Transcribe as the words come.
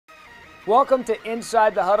Welcome to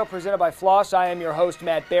Inside the Huddle, presented by Floss. I am your host,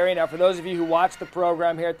 Matt Berry. Now, for those of you who watch the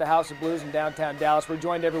program here at the House of Blues in downtown Dallas, we're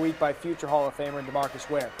joined every week by future Hall of Famer DeMarcus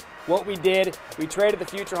Ware. What we did, we traded the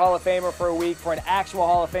future Hall of Famer for a week for an actual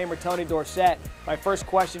Hall of Famer, Tony Dorsett. My first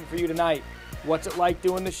question for you tonight, what's it like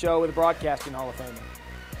doing the show with a broadcasting Hall of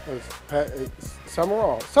Famer?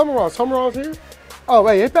 Summerall's here? Oh,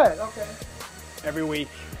 wait, it's back. Okay. Every week,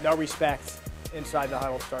 no respect. Inside the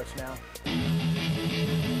Huddle starts now.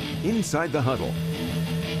 Inside the Huddle,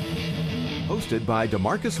 hosted by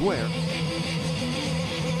DeMarcus Ware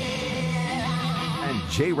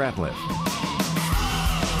and Jay Ratliff.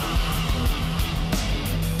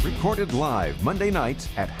 Recorded live Monday nights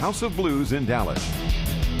at House of Blues in Dallas.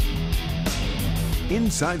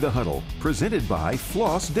 Inside the Huddle, presented by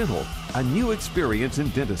Floss Dental, a new experience in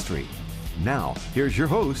dentistry. Now, here's your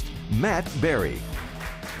host, Matt Berry.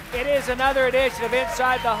 It is another edition of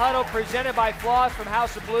Inside the Huddle, presented by Floss from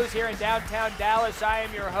House of Blues here in downtown Dallas. I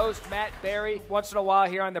am your host, Matt Berry. Once in a while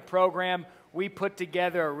here on the program, we put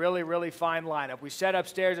together a really fine lineup. We said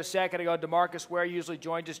upstairs a second ago, DeMarcus Ware usually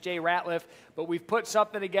joins us, Jay Ratliff, but we've put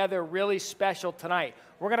something together really special tonight.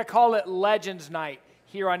 We're going to call it Legends Night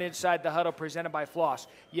here on Inside the Huddle, presented by Floss.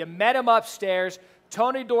 You met him upstairs.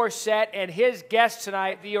 Tony Dorsett and his guest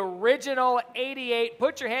tonight, the original 88.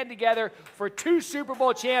 Put your hand together for two Super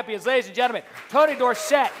Bowl champions, ladies and gentlemen, Tony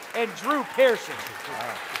Dorsett and Drew Pearson.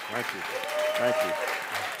 Thank you. Thank you.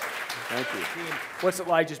 Thank you. What's it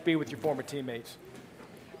like just being with your former teammates?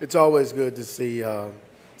 It's always good to see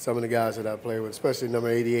some of the guys that I play with, especially number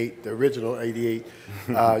 88, the original 88.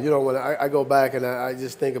 When I go back and I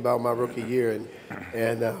just think about my rookie year,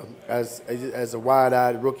 and as a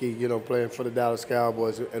wide-eyed rookie, playing for the Dallas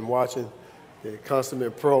Cowboys and watching the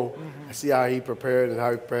consummate pro, I see how he prepared and how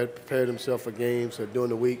he prepared himself for games or during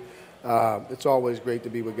the week. It's always great to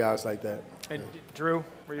be with guys like that. And Drew,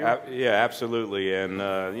 were you? Yeah, absolutely. And,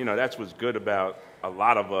 that's what's good about a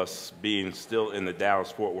lot of us being still in the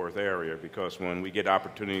Dallas-Fort Worth area, because when we get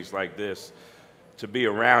opportunities like this to be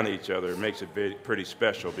around each other, it makes it pretty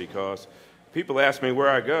special, because people ask me where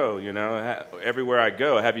I go, everywhere I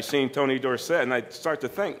go, have you seen Tony Dorsett? And I start to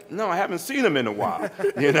think, no, I haven't seen him in a while,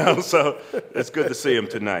 so it's good to see him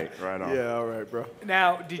tonight. Right on. Yeah, all right, bro.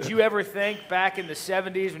 Now, did you ever think back in the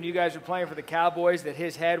 70s when you guys were playing for the Cowboys that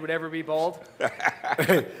his head would ever be bald?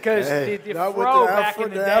 Because the fro back in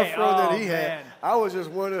the day, that he had. I was just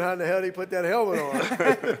wondering how in the hell he put that helmet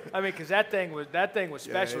on. I mean, because that thing was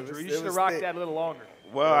special, Drew. You should have rocked that a little longer.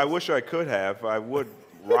 Well, I wish I could have. I would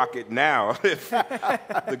rock it now if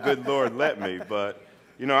the good Lord let me. But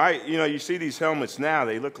you see these helmets now.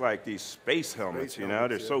 They look like these space helmets.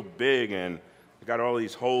 They're so big and they got all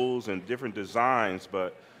these holes and different designs.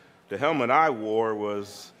 But the helmet I wore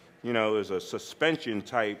was, is a suspension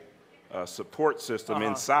type support system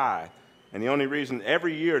inside. And the only reason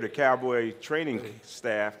every year the Cowboy training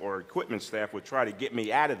staff or equipment staff would try to get me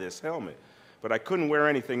out of this helmet, but I couldn't wear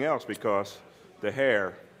anything else because the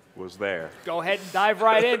hair was there. Go ahead and dive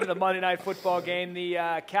right into the Monday Night Football game,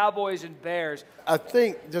 the Cowboys and Bears. I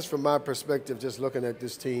think, just from my perspective, just looking at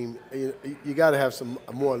this team, you got to have some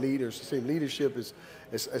more leaders. The team leadership is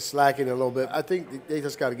slacking a little bit. I think they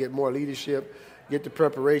just got to get more leadership, get the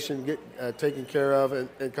preparation taken care of, and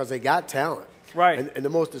because they got talent. Right. And the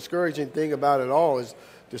most discouraging thing about it all is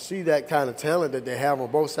to see that kind of talent that they have on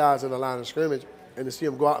both sides of the line of scrimmage and to see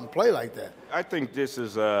them go out and play like that. I think this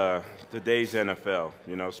is today's NFL,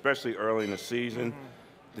 especially early in the season.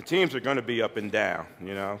 The teams are going to be up and down,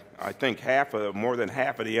 I think more than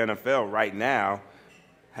half of the NFL right now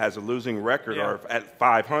has a losing record or at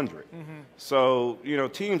 500. So,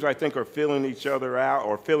 teams I think are feeling each other out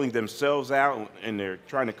or feeling themselves out, and they're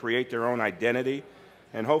trying to create their own identity.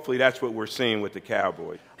 And hopefully that's what we're seeing with the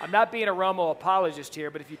Cowboys. I'm not being a Romo apologist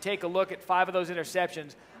here, but if you take a look at 5 of those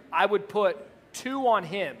interceptions, I would put 2 on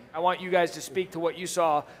him. I want you guys to speak to what you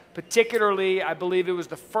saw, particularly I believe it was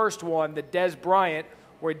the first one, the Dez Bryant,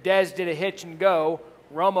 where Dez did a hitch and go.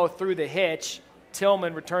 Romo threw the hitch.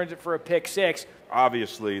 Tillman returns it for a pick 6.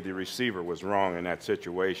 Obviously, the receiver was wrong in that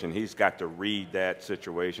situation. He's got to read that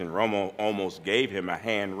situation. Romo almost gave him a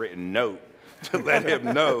handwritten note to let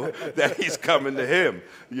him know that he's coming to him,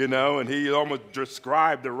 and he almost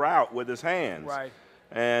described the route with his hands. Right.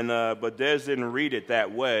 And but Dez didn't read it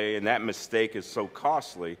that way, and that mistake is so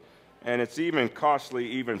costly. And it's even costly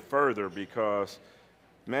even further because,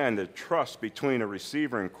 man, the trust between a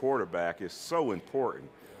receiver and quarterback is so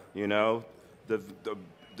important. The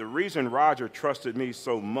reason Roger trusted me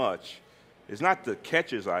so much is not the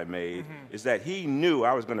catches I made, is that he knew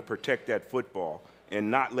I was going to protect that football and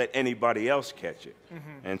not let anybody else catch it.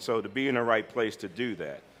 And so to be in the right place to do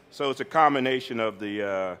that. So it's a combination of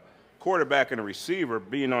the quarterback and a receiver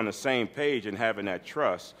being on the same page and having that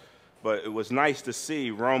trust. But it was nice to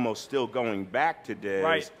see Romo still going back to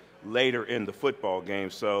Dez later in the football game.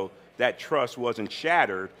 So that trust wasn't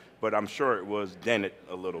shattered, but I'm sure it was dented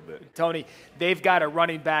a little bit. Tony, they've got a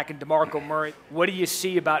running back in DeMarco Murray. What do you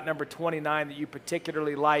see about number 29 that you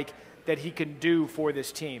particularly like that he can do for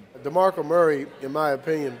this team? DeMarco Murray, in my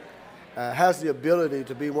opinion, has the ability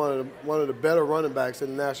to be one of the better running backs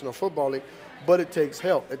in the National Football League, but it takes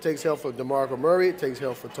help. It takes help for DeMarco Murray. It takes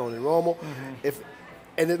help for Tony Romo.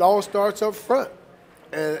 And it all starts up front.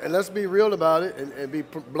 And let's be real about it and be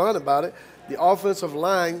blunt about it. The offensive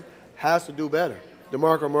line has to do better.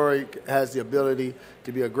 DeMarco Murray has the ability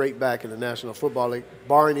to be a great back in the National Football League,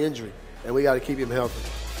 barring injury, and we got to keep him healthy.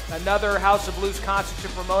 Another House of Blues concert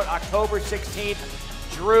to promote October 16th.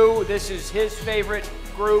 Drew, this is his favorite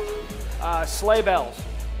group, Sleigh Bells.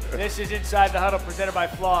 This is Inside the Huddle, presented by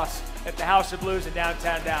Floss at the House of Blues in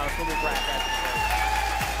downtown Dallas. We'll be back after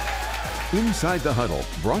this. Inside the Huddle,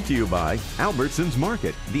 brought to you by Albertsons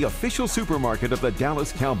Market, the official supermarket of the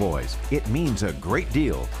Dallas Cowboys. It means a great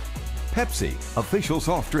deal. Pepsi, official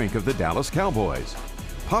soft drink of the Dallas Cowboys.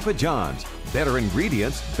 Papa John's, better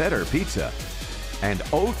ingredients, better pizza. And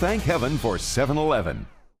oh, thank heaven for 7-Eleven.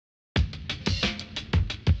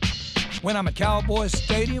 When I'm at Cowboys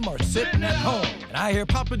Stadium or sitting at home and I hear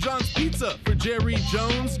Papa John's Pizza for Jerry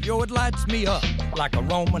Jones, yo, it lights me up like a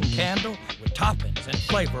Roman candle with toppings and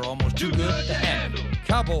flavor almost too good to handle.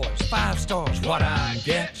 Cowboys, 5 stars, what I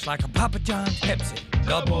get. It's like a Papa John's Pepsi,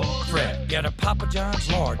 double threat. Get a Papa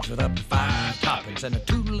John's large with up to 5 toppings and a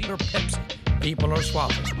 2-liter Pepsi. People are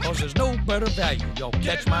swapping, cause there's no better value. Y'all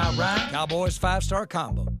catch my ride? Cowboys 5-star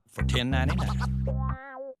combo for $10.99.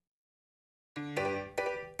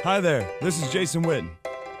 Hi there, this is Jason Witten.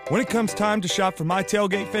 When it comes time to shop for my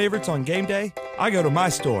tailgate favorites on game day, I go to my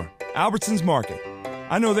store, Albertsons Market.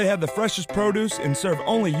 I know they have the freshest produce and serve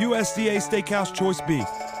only USDA Steakhouse Choice beef.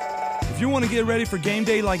 If you want to get ready for game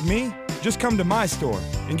day like me, just come to my store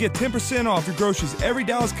and get 10% off your groceries every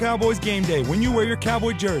Dallas Cowboys game day when you wear your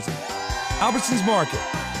Cowboy jersey. Albertsons Market,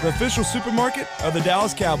 the official supermarket of the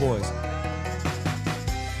Dallas Cowboys.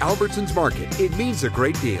 Albertsons Market, it means a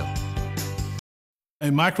great deal. a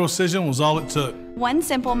microcision was all it took. One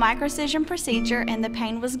simple microcision procedure and the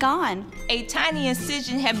pain was gone. A tiny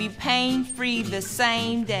incision can be pain-free the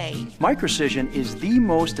same day. Microcision is the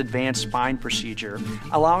most advanced spine procedure,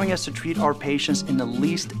 allowing us to treat our patients in the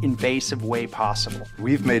least invasive way possible.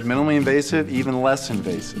 We've made minimally invasive even less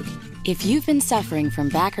invasive. If you've been suffering from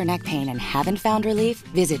back or neck pain and haven't found relief,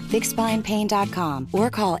 visit FixSpinePain.com or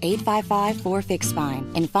call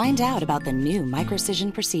 855-4FIX-SPINE and find out about the new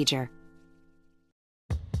microcision procedure.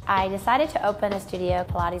 I decided to open a studio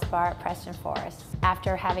Pilates bar at Preston Forest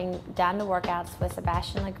after having done the workouts with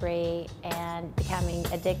Sebastian Legree and becoming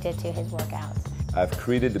addicted to his workouts. I've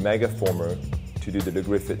created the Mega Former to do the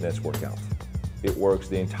Degree Fitness workout. It works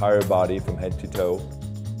the entire body from head to toe.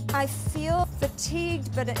 I feel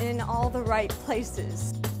fatigued, but in all the right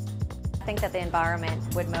places. I think that the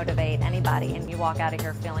environment would motivate anybody, and you walk out of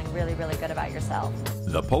here feeling really, really good about yourself.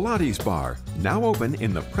 The Pilates Bar, now open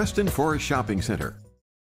in the Preston Forest Shopping Center.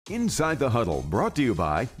 Inside the Huddle, brought to you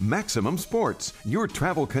by Maximum Sports, your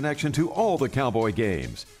travel connection to all the Cowboy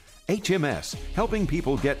games. HMS, helping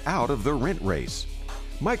people get out of the rent race.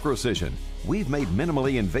 Microcision, we've made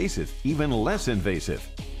minimally invasive even less invasive.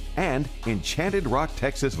 And Enchanted Rock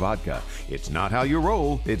Texas Vodka. It's not how you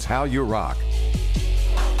roll, it's how you rock.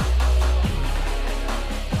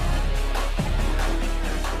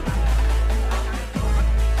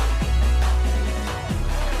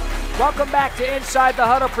 Welcome back to Inside the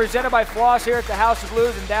Huddle, presented by Floss here at the House of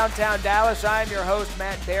Blues in downtown Dallas. I am your host,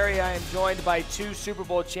 Matt Berry. I am joined by two Super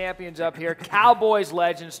Bowl champions up here, Cowboys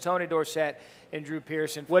legends, Tony Dorsett and Drew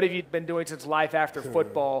Pearson. What have you been doing since life after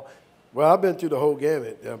football? Well, I've been through the whole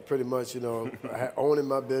gamut, pretty much, owning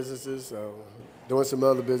my businesses, doing some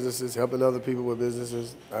other businesses, helping other people with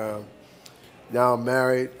businesses. Now I'm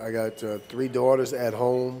married. I got 3 daughters at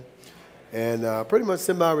home, and pretty much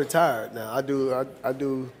semi-retired now. I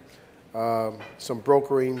do some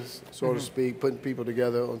brokering, so to speak, putting people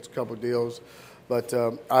together on a couple of deals. But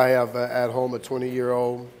I have at home a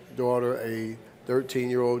 20-year-old daughter, a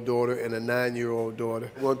 13-year-old daughter, and a 9-year-old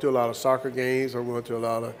daughter. I'm going through a lot of soccer games. I'm going through a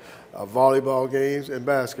lot of volleyball games and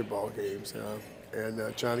basketball games,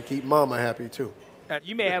 and trying to keep mama happy too.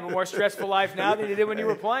 You may have a more stressful life now than you did when you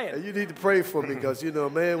were playing. You need to pray for me because,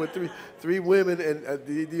 man, with three women, and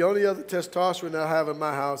the only other testosterone I have in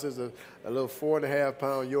my house is a little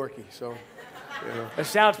 4.5-pound Yorkie. So, It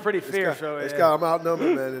sounds pretty fierce. I'm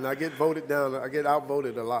outnumbered, man, and I get voted down. I get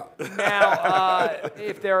outvoted a lot. Now,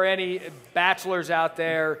 if there are any bachelors out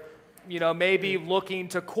there, maybe looking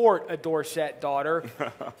to court a Dorsett daughter.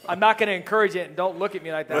 I'm not going to encourage it, and don't look at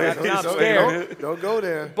me like that. I'm scared. Don't go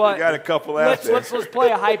there. But you got a couple out there. Let's play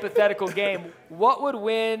a hypothetical game. What would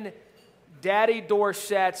win Daddy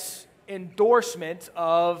Dorsett's endorsement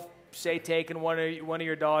of, say, taking one of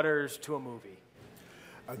your daughters to a movie?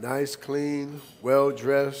 A nice, clean,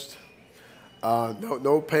 well-dressed,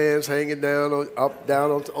 no pants hanging down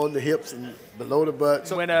on the hips and below the butt.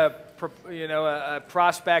 When a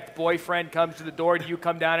prospect boyfriend comes to the door, do you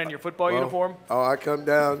come down in your football uniform? Oh, I come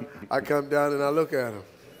down and I look at him,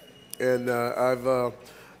 and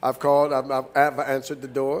I've called, I've answered the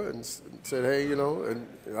door and said, hey, and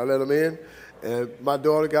I let him in, and my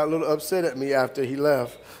daughter got a little upset at me after he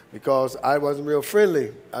left because I wasn't real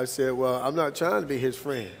friendly. I said, well, I'm not trying to be his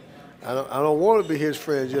friend. I don't want to be his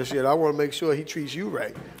friend just yet. I want to make sure he treats you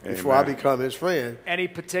right before I become his friend. Any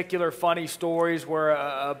particular funny stories where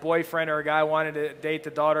a boyfriend or a guy wanted to date the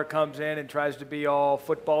daughter comes in and tries to be all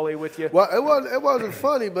football-y with you? Well, it wasn't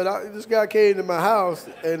funny, but this guy came to my house,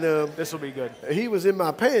 and this will be good. He was in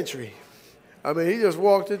my pantry. I mean, he just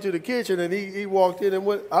walked into the kitchen, and he walked in and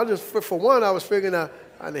went. For one, I was figuring out,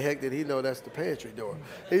 how the heck did he know that's the pantry door?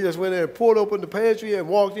 He just went in and pulled open the pantry and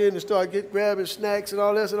walked in and started grabbing snacks and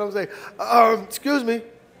all that. And I was like, excuse me.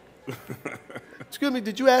 Excuse me,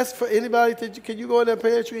 did you ask for anybody? Can you go in that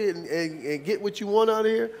pantry and get what you want out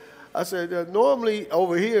of here? I said, normally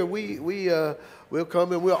over here we'll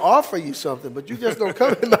come and we'll offer you something, but you just don't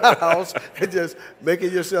come in my house and just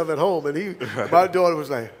making yourself at home. And my daughter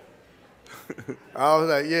was like, I was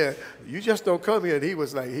like, yeah, you just don't come here. And he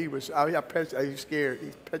was scared.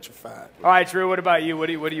 He's petrified. All right, Drew, what about you? What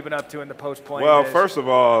have you been up to in the post-playing Well, days? first of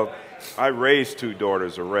all, I raised 2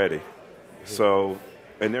 daughters already. So,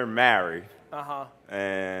 and they're married. Uh-huh.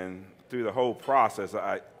 And through the whole process,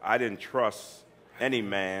 I didn't trust any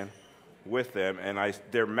man with them, and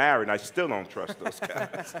they're married, and I still don't trust those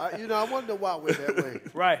guys. I wonder why we're that way.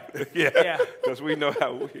 Right. Yeah, because we know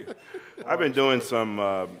how I've been doing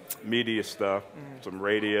some media stuff, some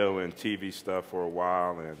radio and TV stuff for a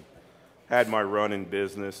while, and had my run in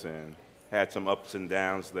business and had some ups and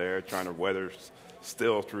downs there, trying to weather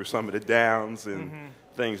still through some of the downs and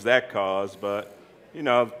things that caused. But,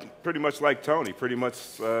 pretty much like Tony, pretty much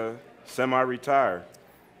semi-retired.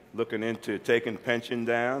 Looking into taking pension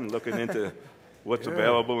down, looking into what's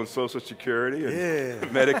available in Social Security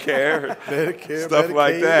and Medicare, stuff Medicaid.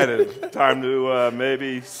 like that. And time to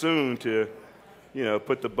maybe soon to,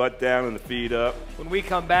 put the butt down and the feet up. When we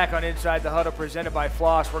come back on Inside the Huddle presented by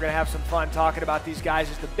Floss, we're going to have some fun talking about these guys.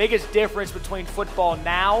 It's the biggest difference between football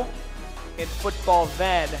now and football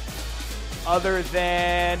then, other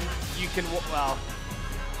than you can,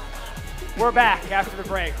 we're back after the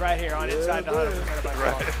break right here on Inside the Huddle presented by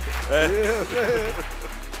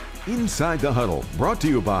Floss. Inside the Huddle, brought to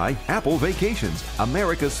you by Apple Vacations,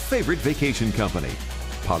 America's favorite vacation company.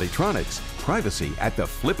 Polytronics, privacy at the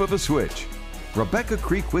flip of a switch. Rebecca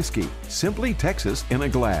Creek Whiskey, simply Texas in a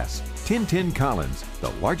glass. 1010 Collins,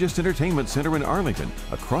 the largest entertainment center in Arlington,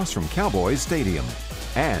 across from Cowboys Stadium.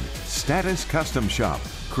 And Status Custom Shop,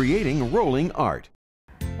 creating rolling art.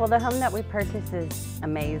 Well, the home that we purchased is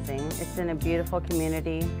amazing. It's in a beautiful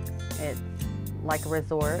community. It's like a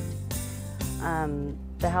resort.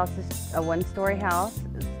 The house is a one-story house.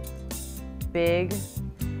 It's big,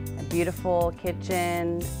 a beautiful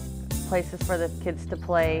kitchen, places for the kids to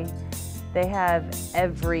play. They have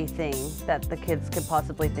everything that the kids could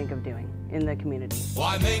possibly think of doing in the community.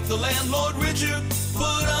 Why make the landlord richer?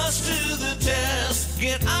 Put us to the test.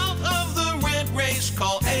 Get out of the rent race.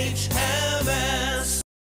 Call HMS.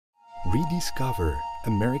 Rediscover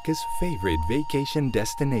America's favorite vacation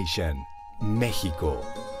destination, Mexico,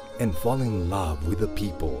 and fall in love with the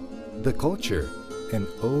people, the culture, and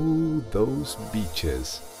oh, those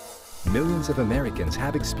beaches. Millions of Americans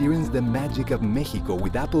have experienced the magic of Mexico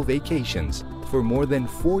with Apple Vacations. For more than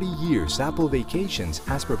 40 years, Apple Vacations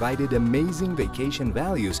has provided amazing vacation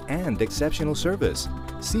values and exceptional service.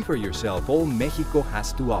 See for yourself all Mexico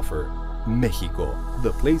has to offer. Mexico,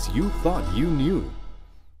 the place you thought you knew.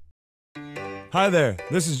 Hi there,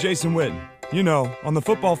 this is Jason Witten. On the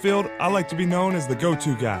football field, I like to be known as the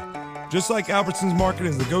go-to guy. Just like Albertsons Market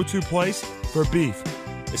is the go-to place for beef,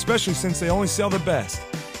 especially since they only sell the best.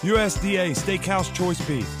 USDA Steakhouse Choice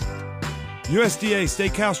Beef. USDA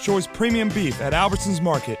Steakhouse Choice Premium Beef at Albertsons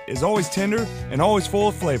Market is always tender and always full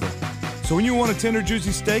of flavor. So when you want a tender,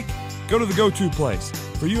 juicy steak, go to the go-to place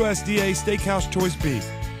for USDA Steakhouse Choice Beef.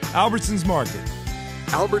 Albertsons Market.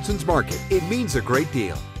 Albertsons Market. It means a great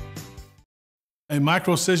deal. A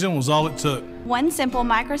microcision was all it took. One simple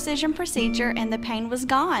microcision procedure and the pain was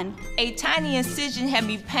gone. A tiny incision had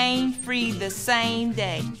me pain-free the same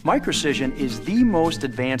day. Microcision is the most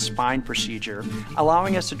advanced spine procedure,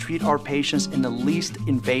 allowing us to treat our patients in the least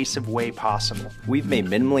invasive way possible. We've made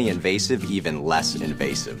minimally invasive even less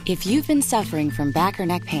invasive. If you've been suffering from back or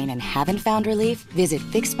neck pain and haven't found relief, visit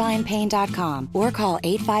fixspinepain.com or call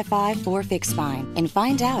 855-4FIX-SPINE and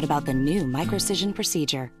find out about the new microcision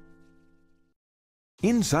procedure.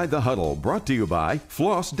 Inside the Huddle, brought to you by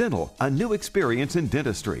Floss Dental, a new experience in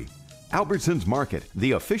dentistry. Albertsons Market,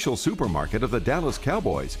 the official supermarket of the Dallas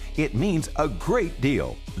Cowboys. It means a great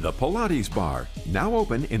deal. The Pilates Bar, now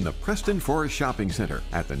open in the Preston Forest Shopping Center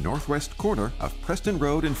at the northwest corner of Preston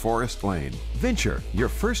Road and Forest Lane. Venture, your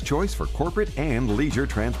first choice for corporate and leisure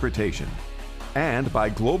transportation. And by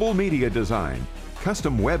Global Media Design,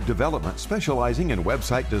 custom web development specializing in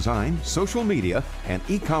website design, social media, and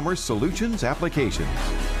e-commerce solutions applications.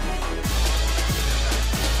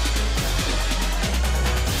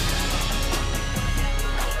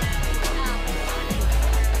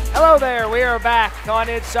 Hello there, we are back on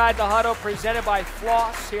Inside the Huddle, presented by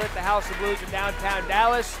Floss here at the House of Blues in downtown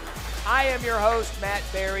Dallas. I am your host, Matt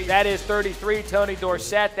Berry. That is 33, Tony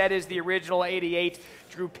Dorsett. That is the original 88,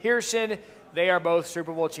 Drew Pearson. They are both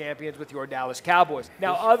Super Bowl champions with your Dallas Cowboys.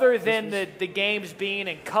 Now, other than the games being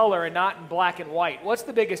in color and not in black and white, what's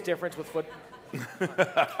the biggest difference with football? I'm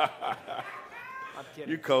kidding.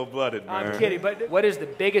 You're cold-blooded, man. I'm kidding, but what is the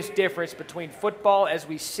biggest difference between football as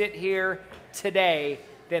we sit here today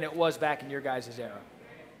than it was back in your guys' era?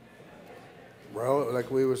 Well,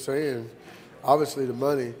 like we were saying, obviously the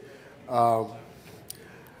money.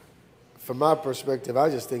 From my perspective, I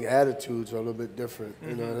just think attitudes are a little bit different,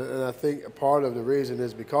 you know, and I think part of the reason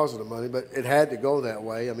is because of the money, but it had to go that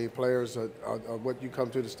way. I mean, players are what you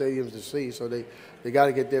come to the stadiums to see, so they got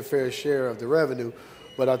to get their fair share of the revenue.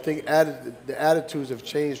 But I think the attitudes have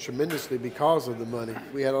changed tremendously because of the money.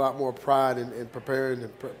 We had a lot more pride in preparing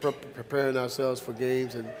ourselves for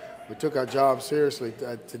games, and we took our job seriously.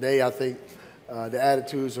 Today, I think the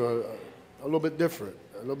attitudes are a little bit different,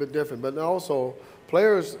 but also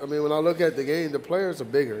players, I mean, when I look at the game, the players are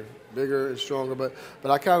bigger and stronger, but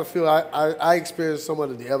I kind of feel I experienced somewhat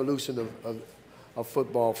of the evolution of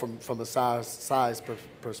football from a size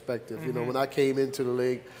perspective. You know, when I came into the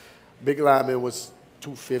league, big lineman was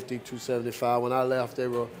 250, 275. When I left, they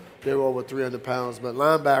were over 300 pounds. But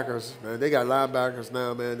linebackers, man, they got linebackers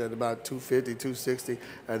now, man, that about 250, 260,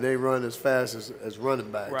 and they run as fast as running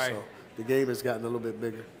backs. Right. So the game has gotten a little bit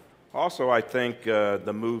bigger. Also, I think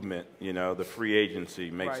the movement, you know, the free agency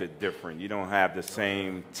makes it different. You don't have the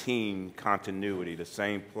same team continuity, the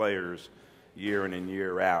same players year in and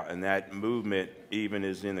year out. And that movement even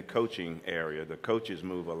is in the coaching area. The coaches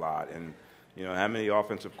move a lot. And, you know, how many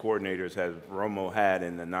offensive coordinators has Romo had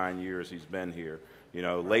in the 9 years he's been here? You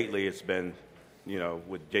know, lately it's been, you know,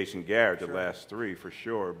 with Jason Garrett the last 3 for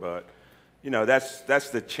sure. But, you know, that's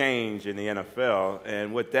the change in the NFL.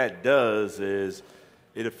 And what that does is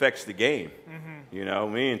it affects the game. You know,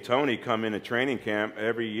 me and Tony come into training camp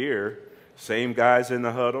every year, same guys in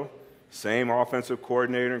the huddle, same offensive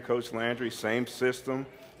coordinator and Coach Landry, same system,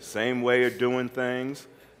 same way of doing things,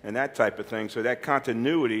 and that type of thing. So that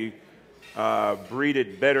continuity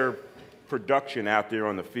breeded better production out there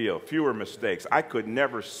on the field, fewer mistakes. I could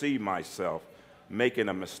never see myself making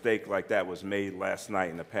a mistake like that was made last night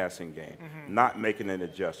in the passing game, not making an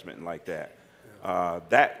adjustment like that.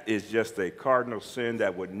 That is just a cardinal sin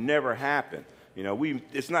that would never happen. You know,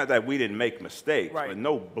 it's not that we didn't make mistakes, but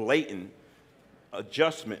no blatant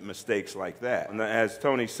adjustment mistakes like that. And as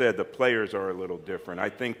Tony said, the players are a little different. I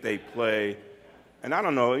think they play, and I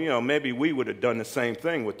don't know, you know, maybe we would have done the same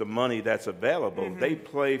thing with the money that's available. They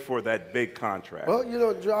play for that big contract. Well, you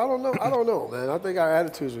know, Joe, I don't know, man. I think our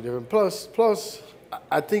attitudes are different. Plus,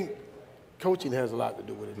 I think coaching has a lot to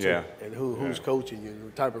do with it, too. Yeah. And who's coaching you,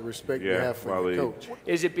 the type of respect you have for your coach.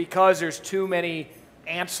 Is it because there's too many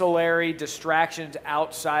ancillary distractions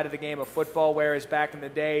outside of the game of football, whereas back in the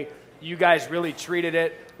day, you guys really treated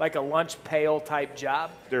it like a lunch pail type job?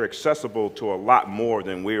 They're accessible to a lot more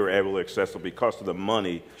than we were able to accessible because of the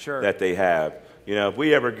money that they have. You know, if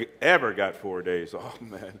we ever got 4 days, oh,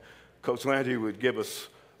 man, Coach Landry would give us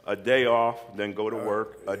a day off, then go to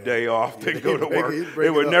work, a day off, then go to work.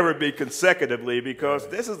 It would never be consecutively because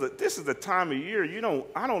this is the time of year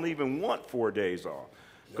I don't even want 4 days off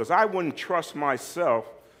because I wouldn't trust myself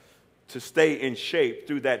to stay in shape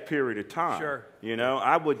through that period of time. Sure. You know,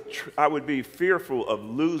 I would be fearful of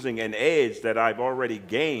losing an edge that I've already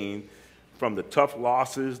gained from the tough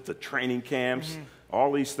losses, the training camps,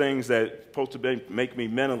 all these things that are supposed to make me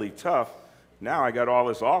mentally tough. Now I got all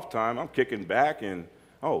this off time. I'm kicking back, and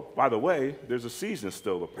oh, by the way, there's a season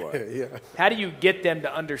still to play. Yeah. How do you get them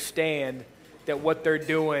to understand that what they're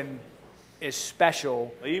doing is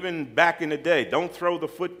special? Even back in the day, don't throw the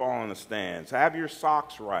football in the stands. Have your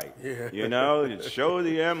socks right. Yeah. You know, show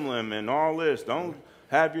the emblem and all this. Don't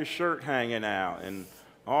have your shirt hanging out and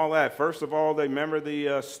all that. First of all, they remember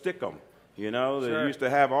the stick-em. You know, they used to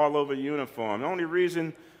have all over uniform. The only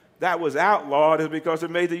reason that was outlawed is because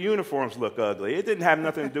it made the uniforms look ugly. It didn't have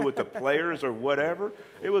nothing to do with the players or whatever.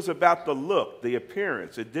 It was about the look, the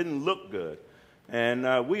appearance. It didn't look good.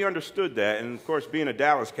 And we understood that. And, of course, being a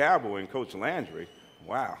Dallas Cowboy and Coach Landry,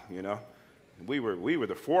 wow, you know, we were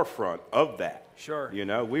the forefront of that. Sure. You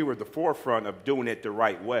know, we were the forefront of doing it the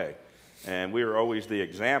right way. And we were always the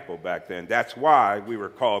example back then. That's why we were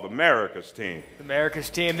called America's team.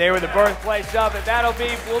 America's team. They were the birthplace of it.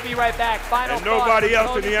 We'll be right back. Final and nobody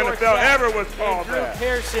else in the NFL ever was called Drew that.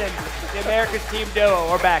 Pearson, the America's team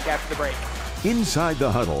duo. We're back after the break. Inside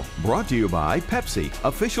the Huddle, brought to you by Pepsi,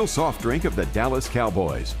 official soft drink of the Dallas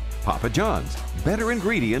Cowboys. Papa John's, better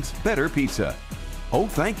ingredients, better pizza. Oh,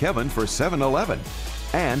 thank heaven for 7-Eleven.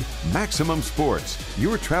 And Maximum Sports,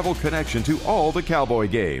 your travel connection to all the Cowboy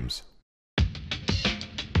games.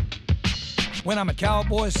 When I'm at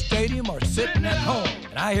Cowboys Stadium or sitting at home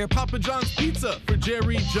and I hear Papa John's Pizza for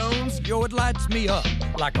Jerry Jones, yo, it lights me up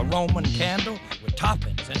like a Roman candle with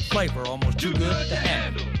toppings and flavor almost too good to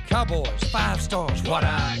handle. Cowboys, 5 stars, what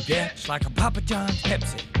I get. It's like a Papa John's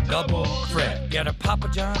Pepsi, double threat. Get a Papa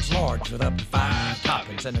John's large with up to 5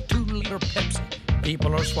 toppings and a 2-liter Pepsi.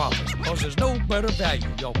 People are swapping, cause there's no better value.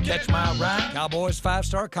 Yo, catch my ride. Cowboys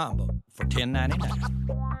 5-star combo for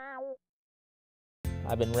 $10.99.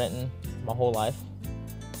 I've been renting my whole life,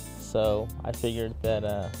 so I figured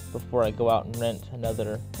that before I go out and rent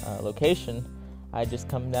another location, I'd just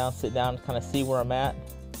come down, sit down, kind of see where I'm at,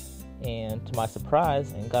 and to my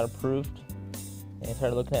surprise, and got approved and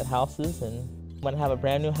started looking at houses, and I'm going to have a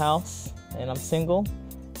brand new house, and I'm single,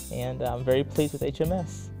 and I'm very pleased with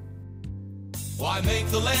HMS. Why make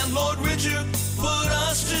the landlord richer? Put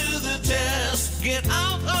us to the test. Get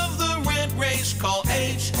out of the rent race. Call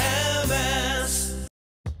HMS.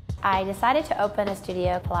 I decided to open a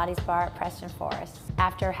studio Pilates bar at Preston Forest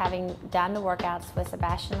after having done the workouts with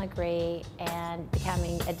Sebastian Legree and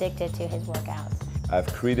becoming addicted to his workouts. I've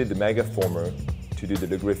created the Mega Former to do the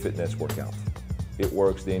Degree Fitness workout. It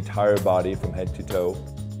works the entire body from head to toe.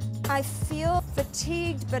 I feel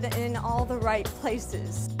fatigued, but in all the right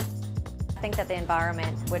places. I think that the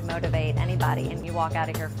environment would motivate anybody, and you walk out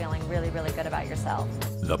of here feeling really, really good about yourself.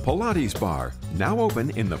 The Pilates Bar, now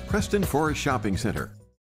open in the Preston Forest Shopping Center.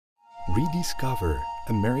 Rediscover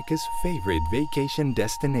America's favorite vacation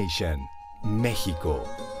destination, Mexico,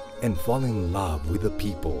 and fall in love with the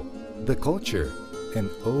people, the culture, and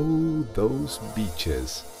oh, those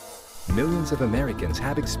beaches. Millions of Americans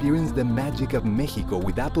have experienced the magic of Mexico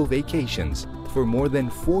with Apple Vacations. For more than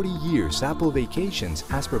 40 years, Apple Vacations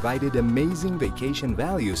has provided amazing vacation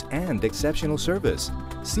values and exceptional service.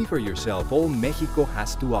 See for yourself all Mexico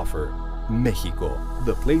has to offer. Mexico,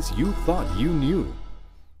 the place you thought you knew.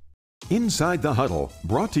 Inside the Huddle,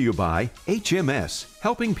 brought to you by HMS,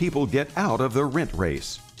 helping people get out of the rent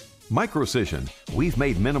race. Microcision, we've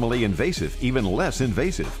made minimally invasive even less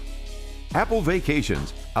invasive. Apple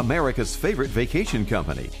Vacations, America's favorite vacation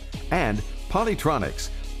company. And Polytronics,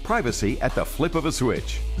 privacy at the flip of a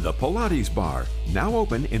switch. The Pilates Bar, now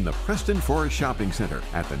open in the Preston Forest Shopping Center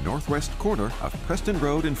at the northwest corner of Preston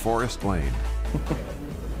Road and Forest Lane.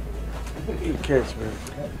 Good catch, man.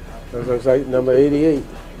 That looks like number 88.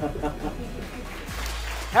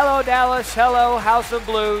 Hello, Dallas. Hello, House of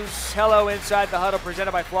Blues. Hello, Inside the Huddle,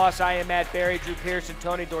 presented by Floss. I am Matt Berry, Drew Pearson,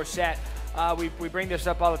 Tony Dorsett. We bring this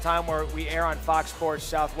up all the time where we air on Fox Sports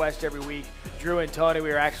Southwest every week. Drew and Tony, we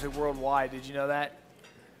are actually worldwide. Did you know that?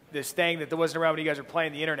 This thing that wasn't around when you guys were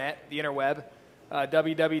playing the internet, the interweb,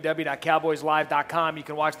 www.cowboyslive.com. You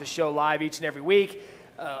can watch the show live each and every week.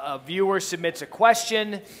 A viewer submits a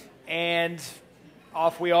question, and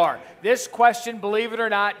off we are. This question, believe it or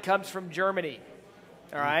not, comes from Germany.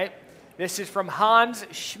 All right? This is from Hans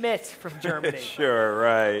Schmidt from Germany. Sure,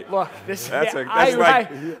 right. Look, that's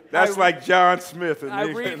like John Smith.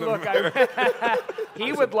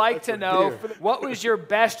 He would like to know, what was your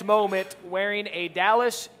best moment wearing a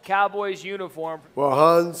Dallas Cowboys uniform? Well,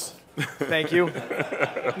 Hans. Thank you.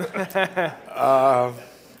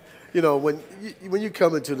 You know, when you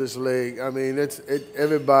come into this league, I mean,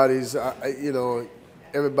 everybody's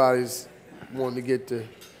wanting to get the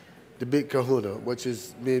big kahuna, which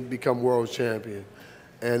is become world champion.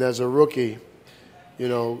 And as a rookie, you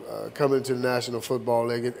know, coming to the National Football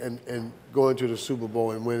League and going to the Super Bowl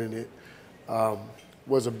and winning it,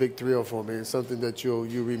 was a big thrill for me and something that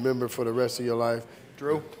you remember for the rest of your life.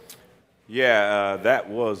 Drew? Yeah, that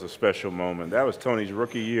was a special moment. That was Tony's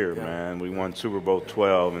rookie year, man. We won Super Bowl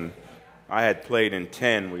 12, and I had played in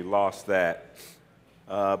 10. We lost that.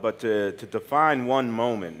 But to define one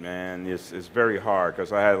moment, man, is very hard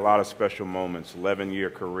because I had a lot of special moments. 11-year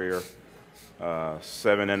career,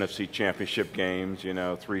 7 NFC championship games,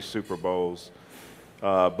 3 Super Bowls.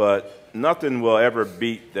 But nothing will ever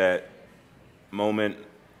beat that moment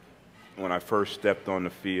when I first stepped on the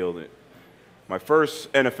field. My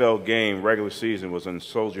first NFL game, regular season, was in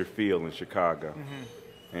Soldier Field in Chicago.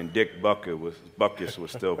 And Dick Butkus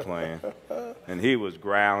was still playing. And he was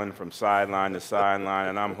growling from sideline to sideline,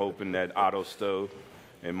 and I'm hoping that Otto Stowe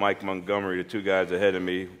and Mike Montgomery, the 2 guys ahead of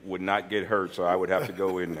me, would not get hurt, so I would have to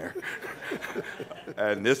go in there.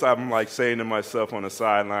 And this, I'm like saying to myself on the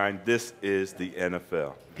sideline, this is the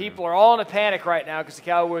NFL. People are all in a panic right now because the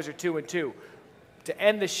Cowboys are 2-2. To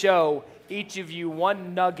end the show, each of you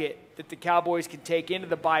one nugget that the Cowboys can take into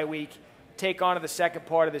the bye week, take on to the second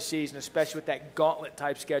part of the season, especially with that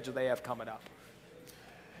gauntlet-type schedule they have coming up.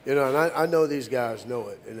 And I know these guys know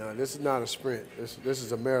it. This is not a sprint. This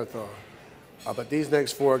is a marathon. But these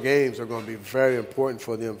next 4 games are going to be very important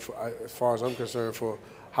for them, as far as I'm concerned, for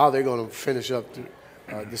how they're going to finish up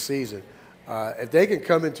the season. If they can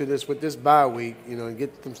come into this with this bye week, and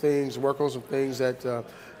get some things, work on some things that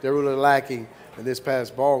they're really lacking in this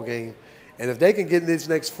past ball game, and if they can get in these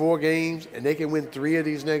next 4 games and they can win 3 of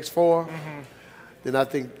these next 4, then I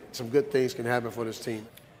think some good things can happen for this team.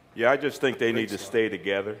 Yeah, I just think they need to stay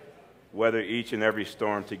together, weather each and every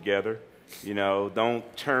storm together.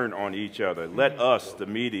 Don't turn on each other. Let us, the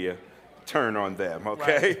media, turn on them,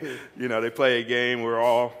 okay? Right. They play a game, we're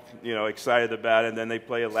all, excited about it, and then they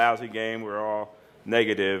play a lousy game, we're all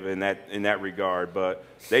negative in that regard. But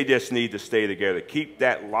they just need to stay together. Keep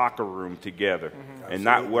that locker room together and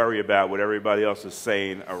not worry about what everybody else is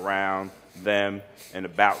saying around them and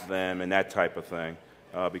about them and that type of thing.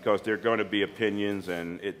 Because there are going to be opinions,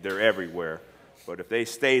 and they're everywhere. But if they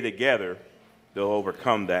stay together, they'll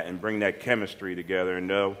overcome that and bring that chemistry together, and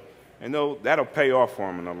that'll pay off for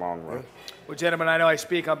them in the long run. Well, gentlemen, I know I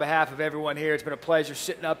speak on behalf of everyone here. It's been a pleasure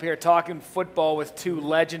sitting up here talking football with 2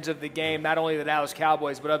 legends of the game, not only the Dallas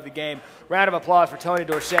Cowboys, but of the game. Round of applause for Tony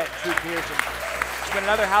Dorsett and Drew Pearson. It's been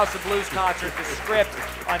another House of Blues concert, The Script,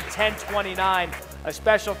 on 10/29. A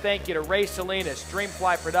special thank you to Ray Salinas,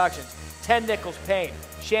 Dreamfly Productions, 10 Nichols Payne,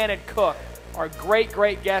 Shannon Cook, our great,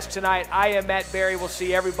 great guest tonight. I am Matt Berry. We'll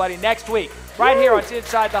see everybody next week right here on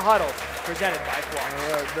Inside the Huddle, presented by Floss.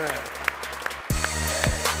 All right, man.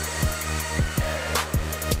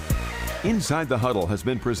 Inside the Huddle has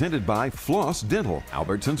been presented by Floss Dental,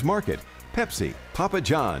 Albertsons Market, Pepsi, Papa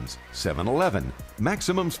John's, 7-Eleven,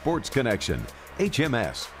 Maximum Sports Connection,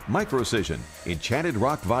 HMS, Microcision, Enchanted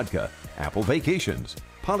Rock Vodka, Apple Vacations,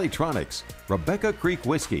 Polytronics, Rebecca Creek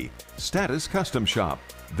Whiskey, Status Custom Shop,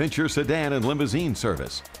 Venture Sedan and Limousine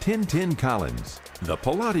Service, 1010 Collins, The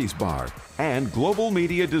Pilates Bar, and Global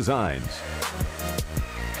Media Designs.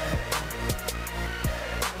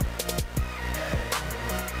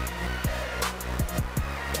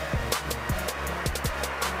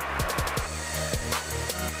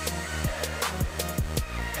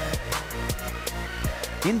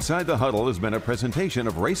 Inside the Huddle has been a presentation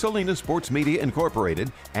of Ray Salinas Sports Media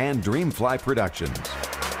Incorporated and Dreamfly Productions.